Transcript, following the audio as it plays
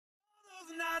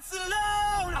nights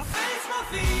alone, I face my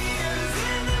fears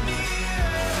in the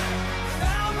mirror.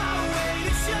 Found my way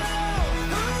to show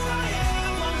who I am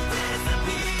won't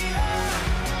disappear.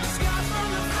 Scars from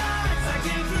the fights I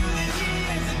came through the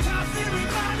years, and constant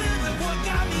reminders of what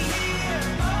got me here.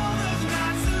 All those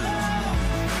nights alone,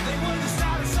 they were the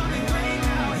start of something great.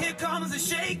 Now here comes the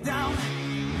shakedown.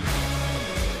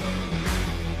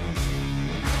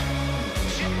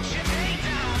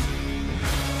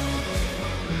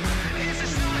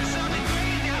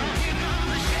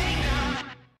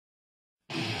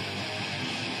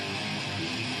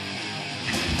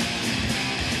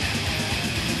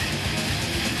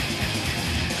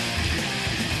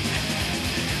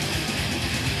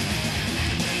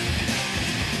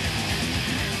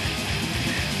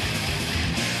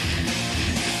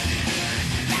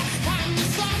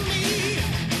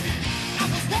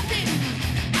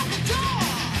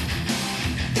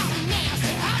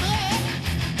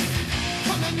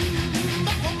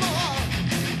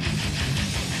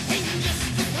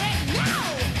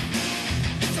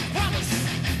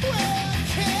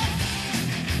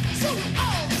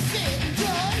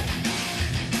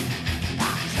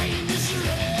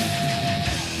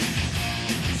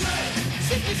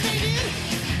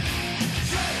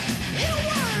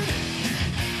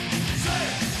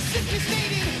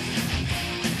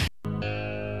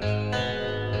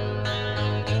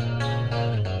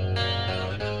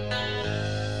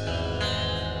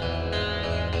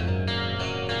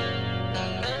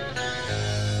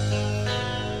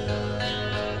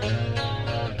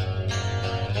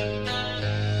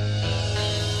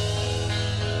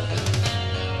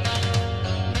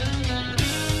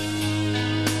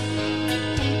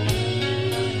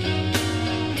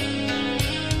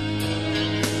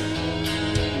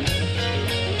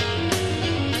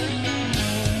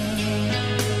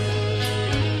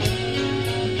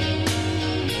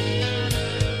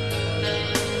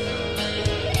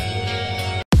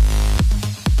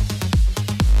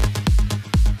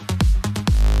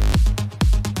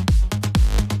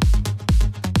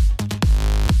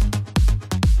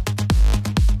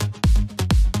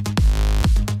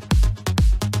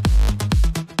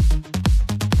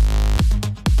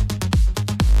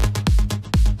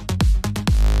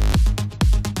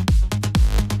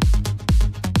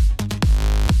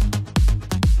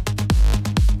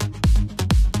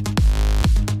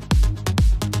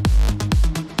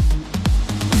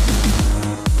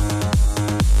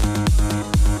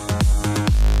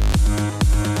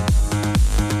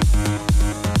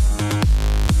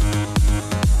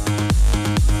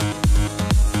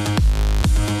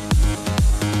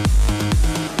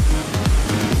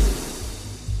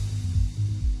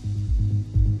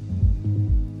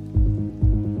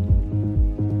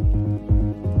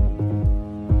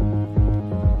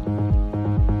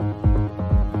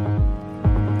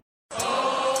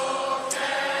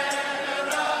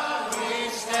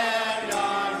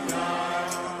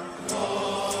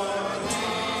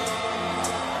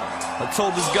 I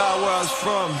told this guy where I was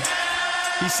from.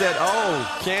 He said, "Oh,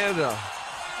 Canada."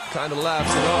 Kinda laughed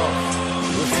it off.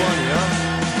 It was funny, huh?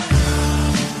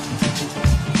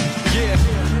 Yeah.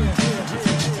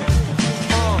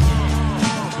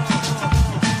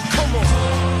 Come on.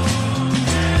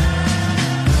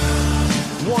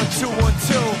 1 2 1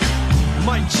 2.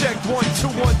 Mic check 1 2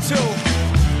 1 2.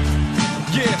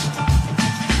 Yeah.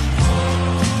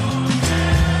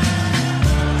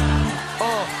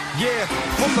 Yeah,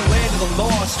 from the land of the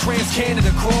lost, trans-Canada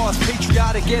cross,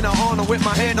 patriotic and I honor with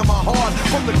my hand on my heart.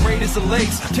 From the greatest of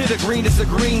lakes to the greenest of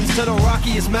greens, to the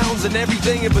rockiest mountains and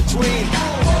everything in between.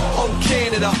 Oh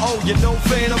Canada, oh you're no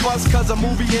fan of us, cause our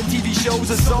movie and TV shows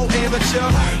are so amateur.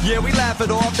 Yeah, we laugh it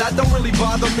off, that don't really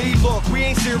bother me. Look, we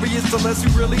ain't serious unless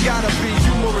we really gotta be.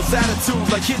 Humorous attitude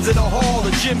like kids in a hall, the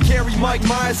Jim Carrey, Mike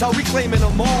Myers, how we claiming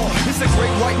them all. It's the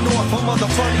great white north, home of the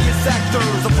funniest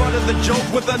actors, the front of the joke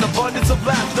with an abundance of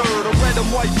laughter. The red and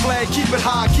white flag, keep it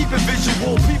high, keep it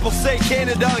visual. People say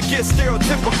Canada and get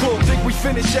stereotypical. Think we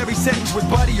finish every sentence with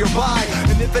buddy or bye,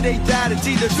 and if it ain't that, it's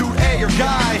either dude A or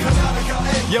guy.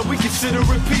 Yeah, we consider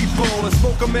it people, and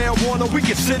smoking marijuana, we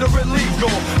consider it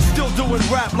legal. Still doing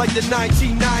rap like the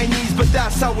 1990s, but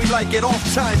that's how we like it, off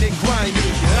time and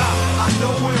grimy. I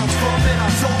know where I'm from and I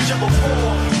told you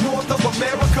before. North of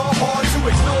America, hard to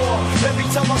ignore. Every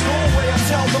time I go away, I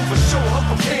tell them for sure I'm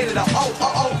from Canada. Oh,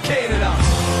 oh, oh, Canada.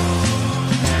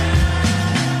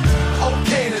 Oh,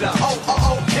 Canada. Oh, oh,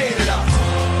 oh, Canada.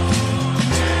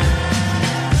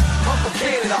 I'm from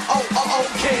Canada. Oh, oh, oh,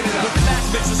 Canada. The class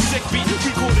makes a sick beat.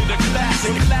 We call it a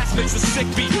classic. The class makes a sick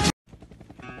beat.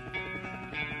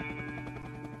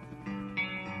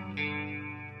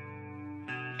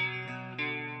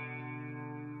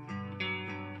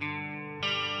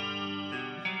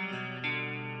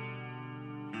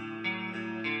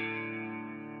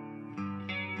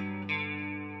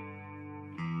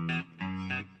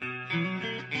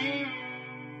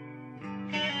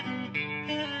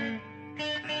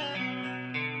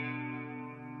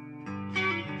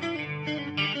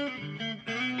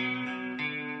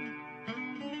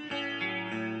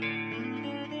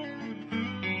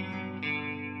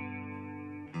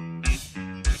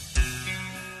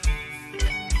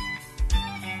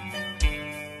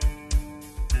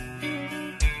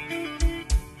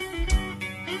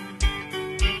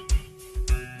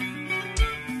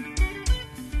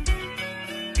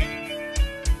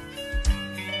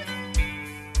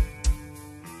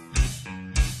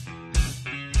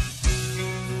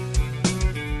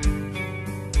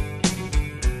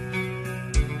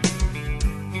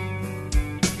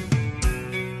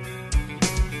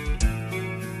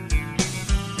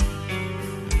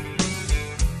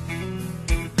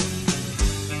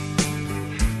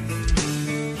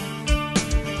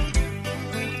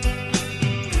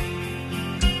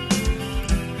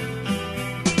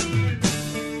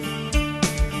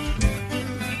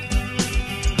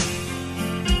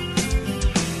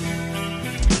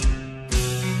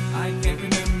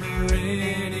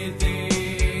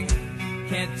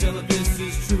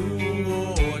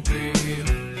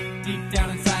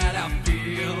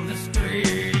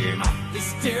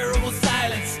 terrible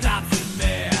silence stops in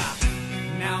there.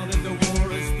 Now that the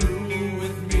war is through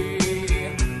with me.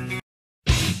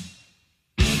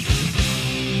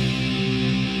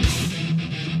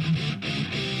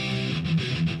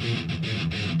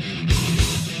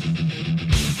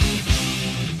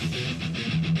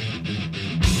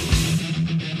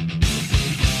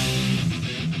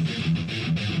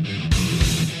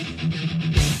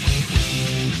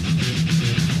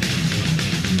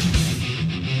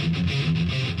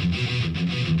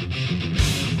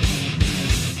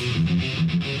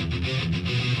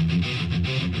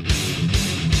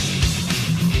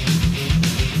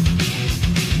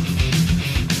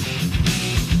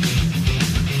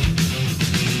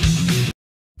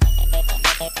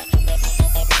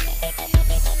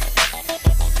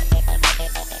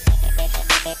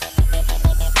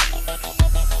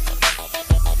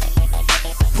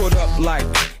 Put up like,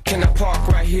 can I park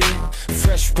right here?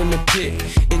 Fresh from the pit,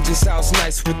 engine sounds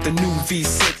nice with the new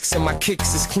V6, and my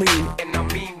kicks is clean. And I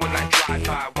mean when I drive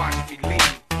by, watch me lean.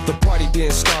 The party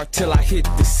didn't start till I hit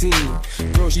the scene.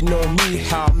 Girls, you know me,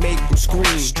 how I make them scream.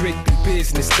 Strictly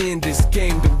business in this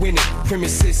game to win it.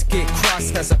 Premises get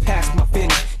crossed as I pass my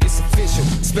finish. It's official,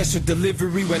 special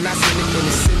delivery when I send it. And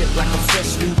it's in it like a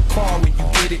fresh new car when you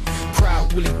get it.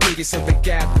 Crowd really big it, so they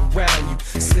gather around you.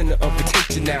 Center of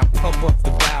attention now, pump up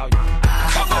the value.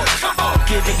 Come on,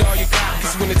 give it all you got.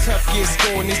 Cause when the tough gets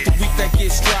going, it's the weak that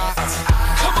gets dry.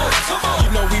 Come on,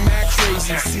 you know we mad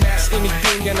crazy. Smash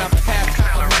anything in our path,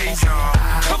 kinda lazy.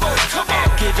 Come on,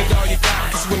 give it all you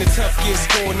got. Cause when the tough gets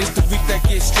going, it's the weak that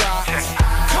gets dry.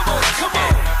 Come on.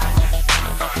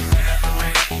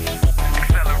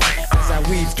 As I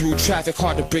weave through traffic,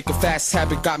 hard to break a fast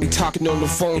habit. Got me talking on the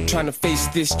phone, trying to face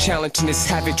this challenge and this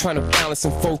habit, trying to balance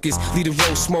and focus. Lead the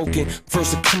road smoking.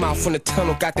 First to come out from the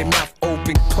tunnel, got their mouth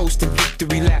open, post a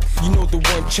victory lap. You know the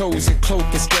one chosen, cloak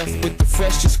and stuff with the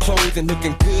freshest clothing,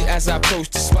 looking good as I approach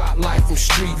the spotlight from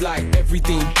street light.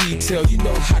 Everything detailed, you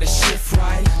know how to shift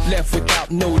right. Left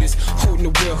without notice,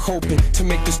 holding the wheel, hoping to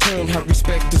make this turn. How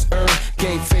respect is earned.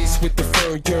 Game face with the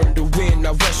fern, yearn to win.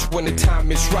 I rush when the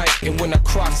time is right, and when I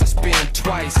cross, I spin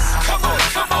twice. Come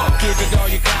on, give it all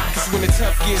you got. Cause when the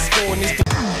tough gets going, it's the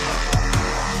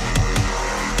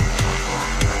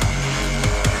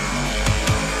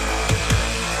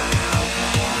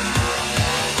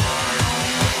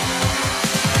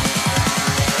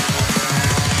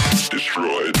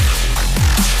destroyed.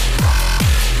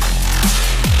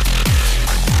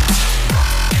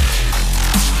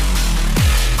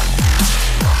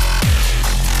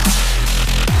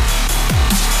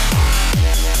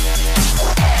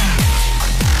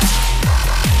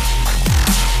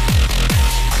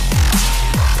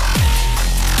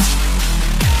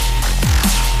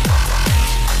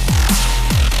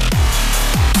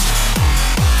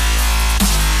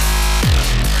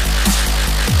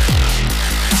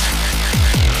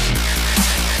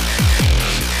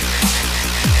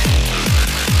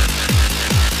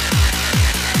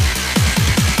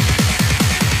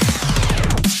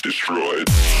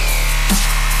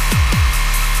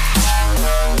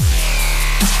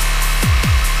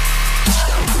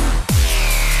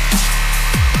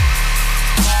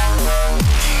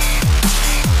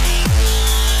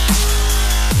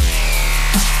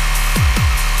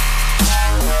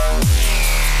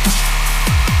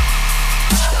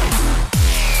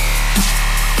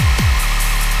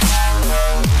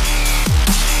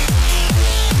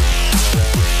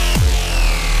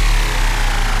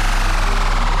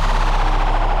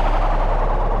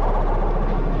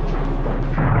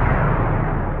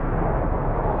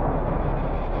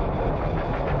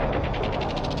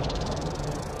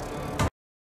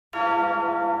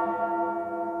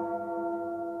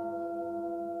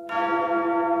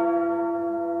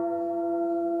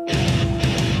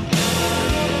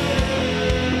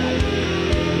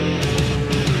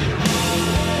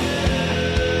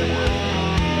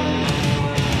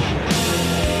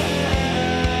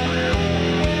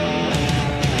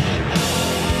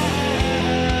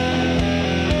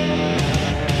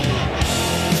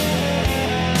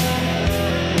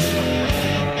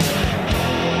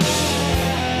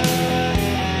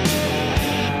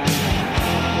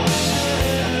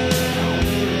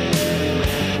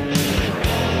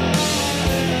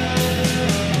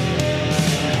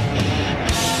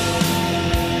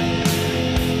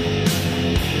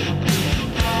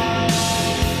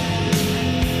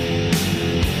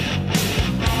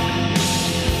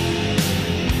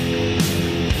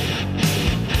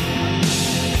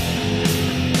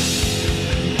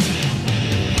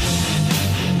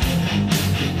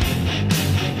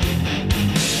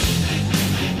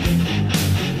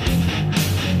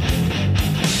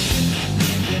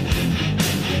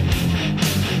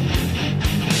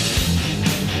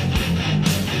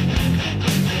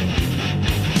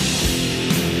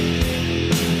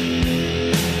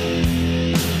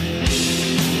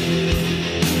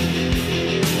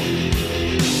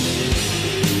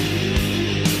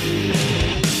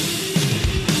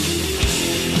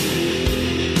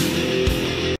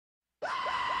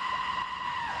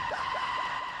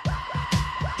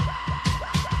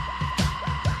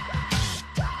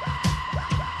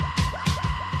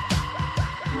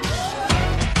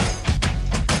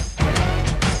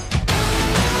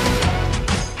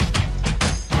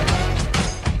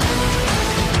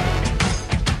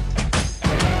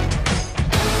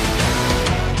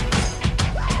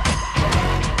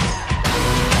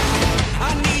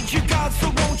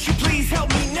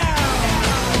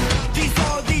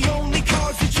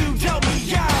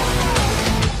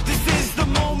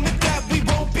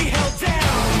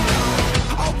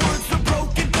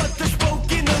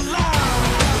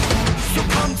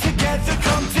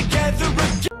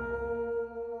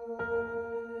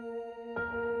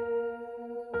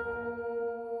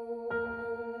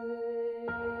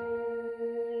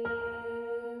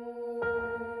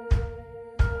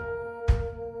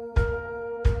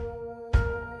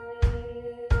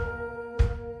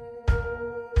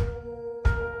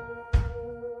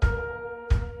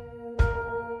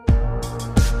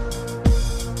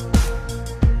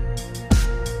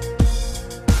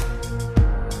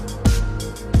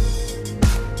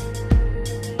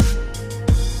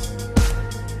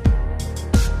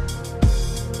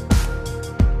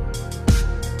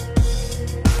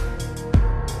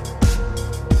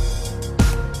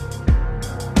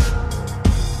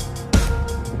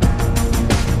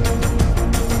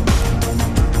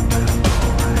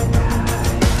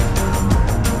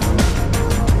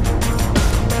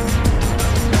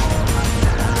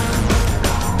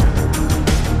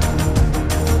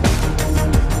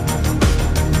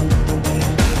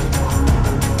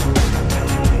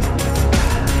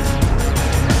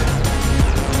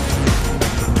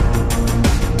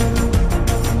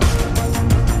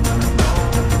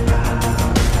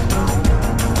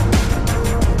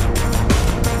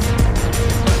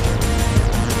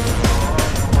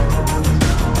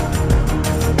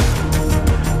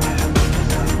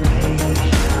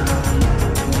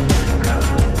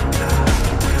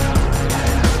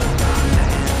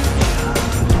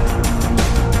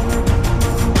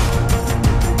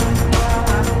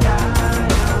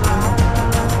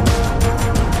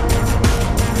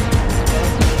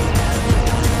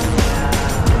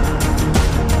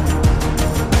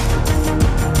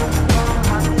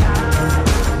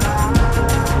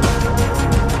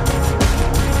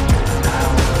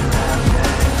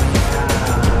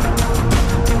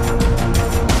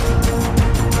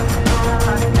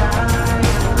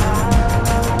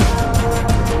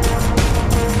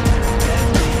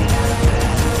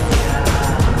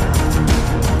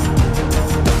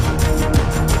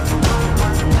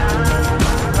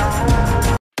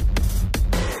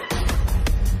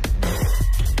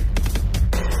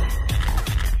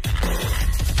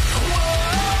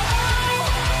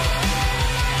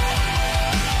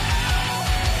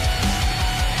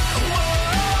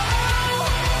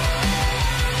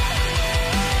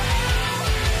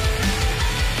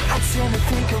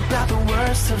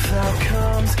 of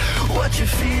outcomes. What you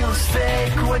feel is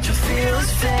fake, what you feel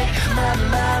is fake. My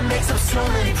mind makes up so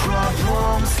many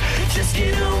problems. Just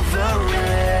get over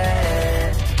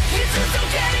it. You just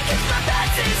don't get it, 'cause my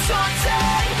back is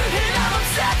haunted, and I'm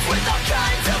obsessed with all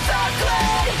kinds of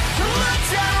ugly. Looked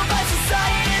down by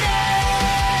society.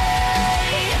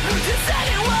 Does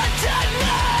anyone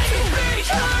deny me?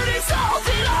 Hurt is all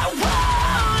that I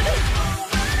want.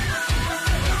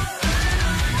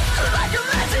 Like a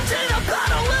message in a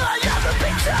bottle, will I ever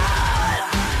be done?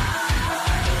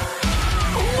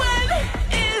 When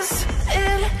is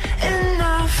it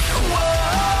enough?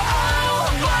 Whoa,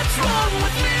 what's wrong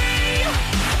with me?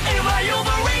 Am I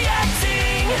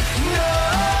overreacting? No,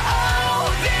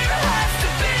 there has to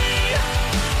be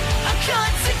a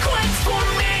consequence for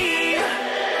me.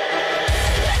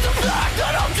 It's the fact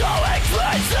that I'm going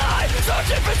crazy,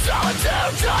 searching for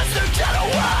solitude just to get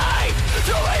away.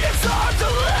 Knowing it's hard to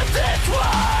live this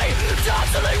way,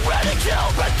 constantly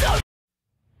ridiculed, but don't.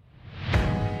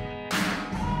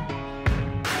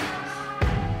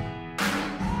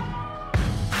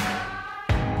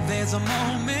 There's a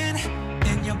moment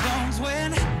in your bones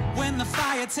when the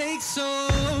fire takes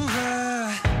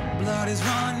over. Blood is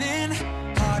running,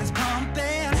 heart is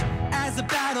pumping as the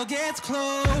battle gets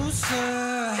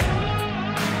closer.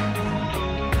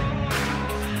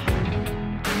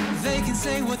 They can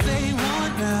say what they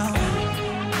want now,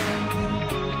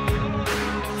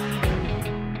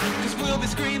 'cause we'll be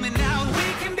screaming out. We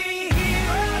can be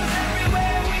heroes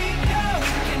everywhere we go.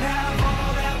 We can have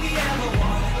all that we ever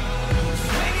want.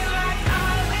 Swinging like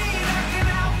Ali, knocking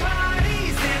out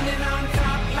bodies, standing on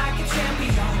top like a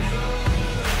champion.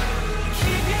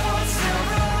 Keep your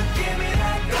silver, give me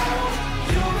that gold.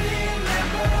 You'll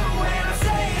remember when I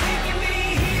say we can be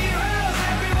heroes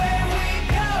everywhere we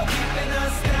go. Keeping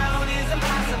us down is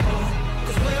impossible,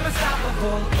 'cause we're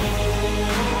unstoppable. Oh,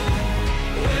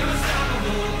 we're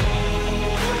unstoppable.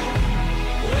 Oh,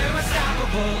 we're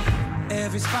unstoppable.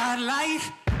 Every spotlight,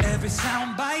 every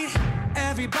soundbite,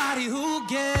 everybody who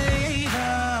gave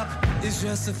up is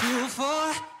just a fuel for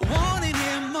wanting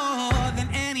him more than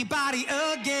anybody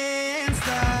against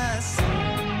us.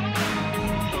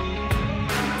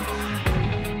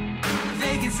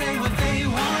 They can say what they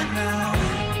want now,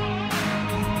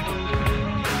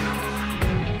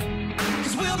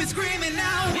 'cause we'll be screaming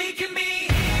now. We can be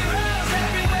heroes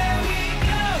everywhere we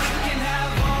go. We can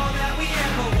have all that we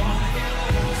ever want.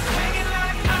 Swinging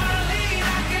like Ali,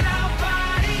 knocking out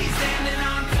bodies, standing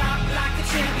on top like a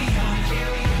champion.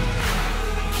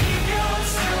 Keep your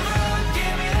silver,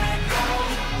 give me that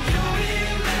gold. You'll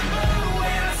remember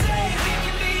when I say we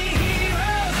can be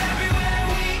heroes everywhere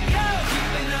we go.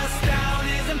 Keeping us down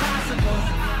is impossible,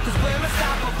 'cause we're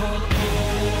unstoppable. Oh,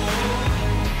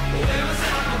 we're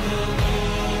unstoppable.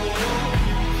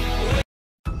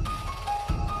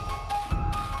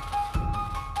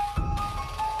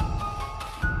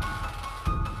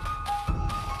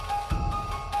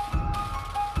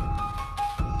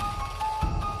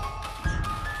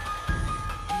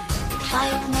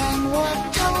 Five men were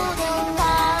total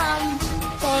line.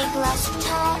 They lost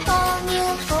on you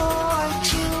for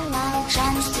too long.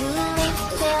 Chance to live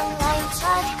their lives,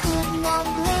 I could not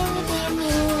live in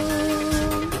you.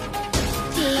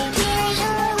 The years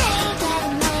away, that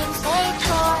night they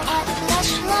tore at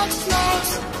flesh like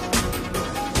snakes.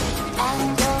 And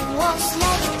the walls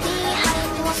left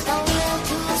behind was the will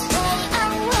to stay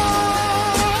awake.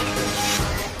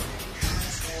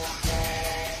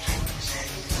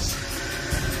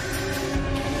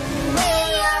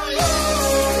 Where are you?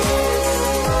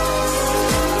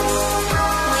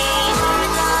 We are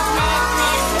the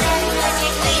madness that lies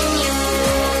within you.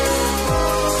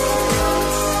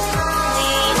 We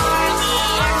are the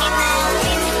animal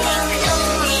instinct to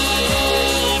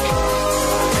breed.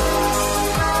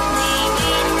 We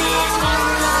witness when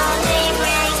the day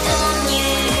breaks on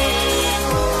you.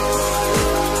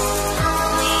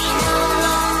 We no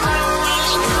longer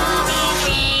wish to be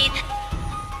freed.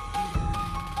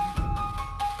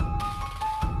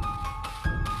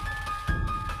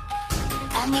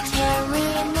 And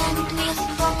experiment with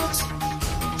thoughts.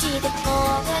 Did it for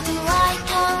the right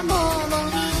hormone,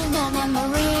 only the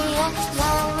memory of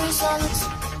the results.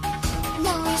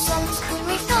 No results could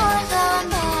restore the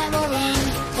memory.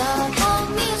 The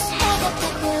communist head of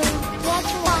the group that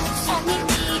once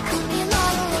sanity could be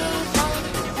nullified.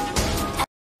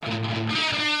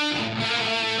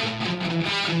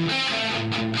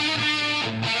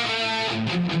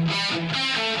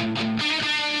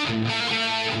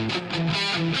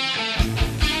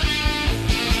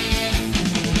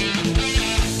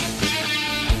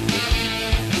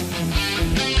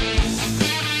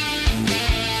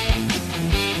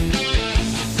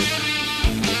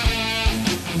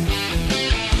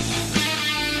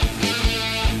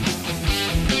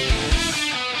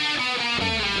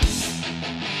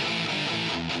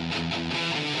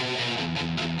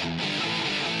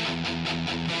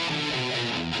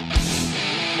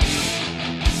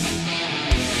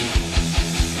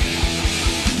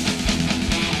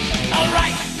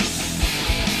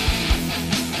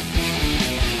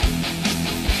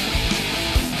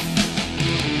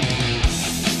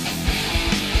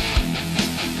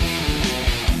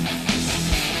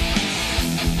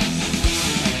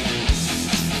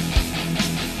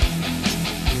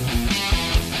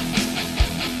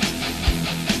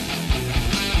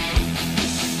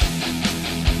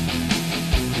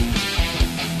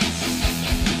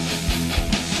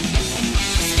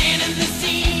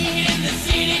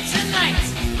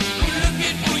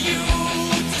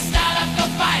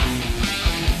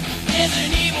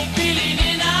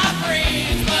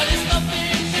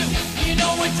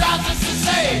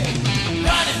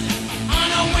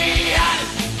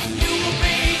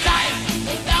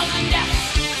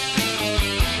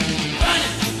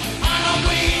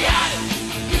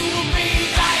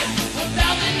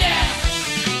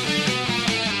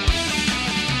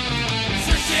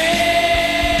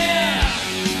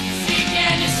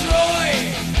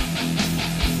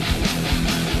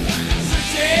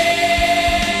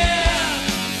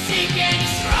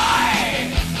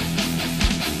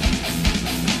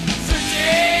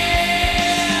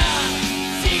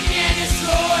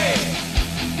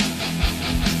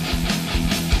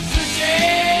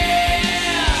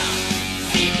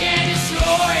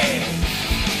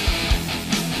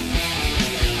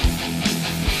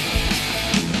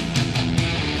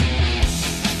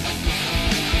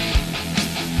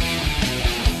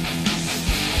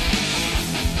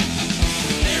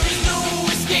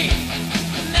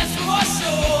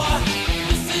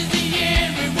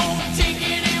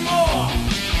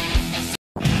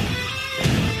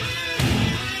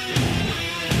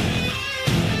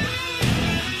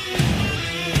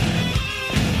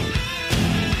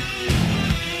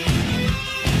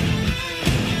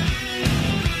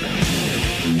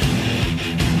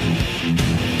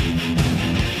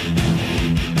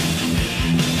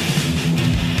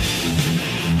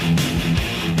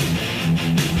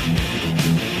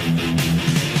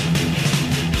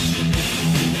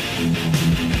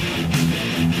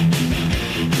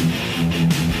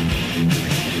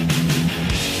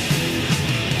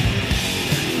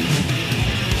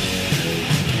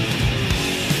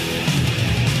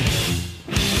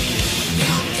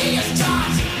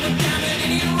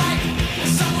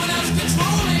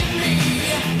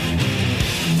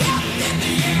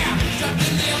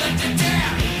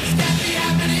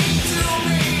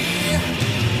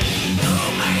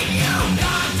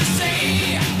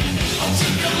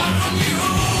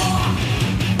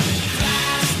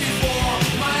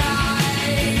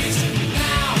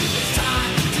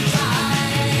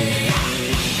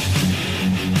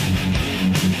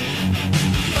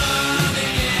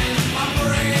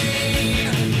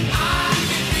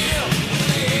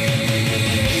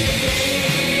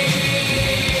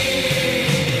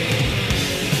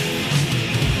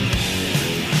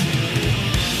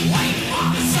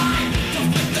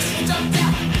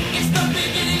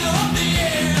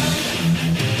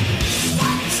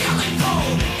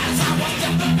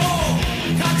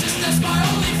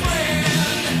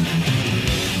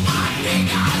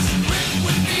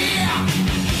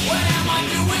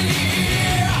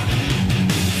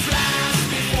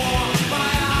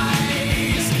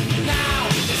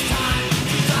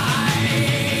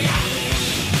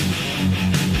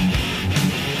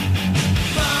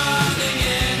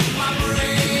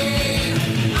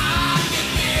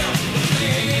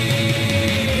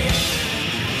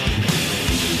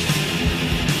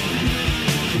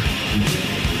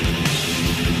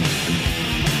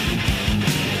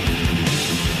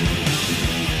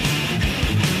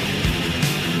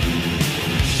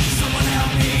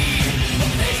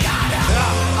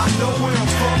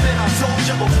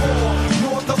 you before.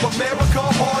 North of America,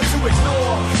 hard to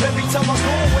ignore. Every time I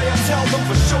go away, I tell them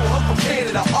for sure I'm from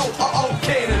Canada. Oh,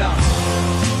 Canada.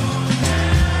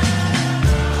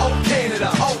 Oh, Canada.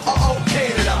 Oh,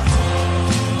 Canada.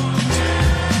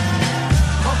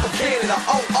 I'm from Canada.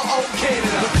 Oh,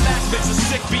 Canada. The class makes a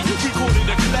sick beat, recorded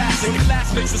a classic.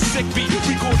 Class makes a sick beat,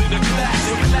 recorded a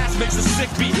classic. Class makes a sick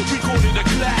beat, recorded a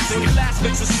classic. Class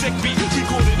makes a sick beat,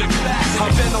 recorded a classic.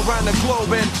 I've been around the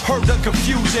globe and heard the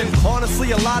confusion.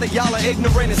 Honestly, a lot of y'all are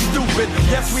ignorant and stupid.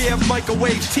 Yes, we have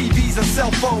microwaves, TVs, and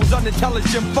cell phones.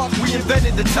 Unintelligent fuck, we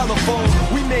invented the telephone.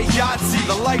 We made Yahtzee,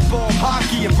 the light bulb,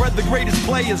 hockey, and bred the greatest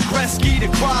players, Gretzky to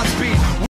Crosby.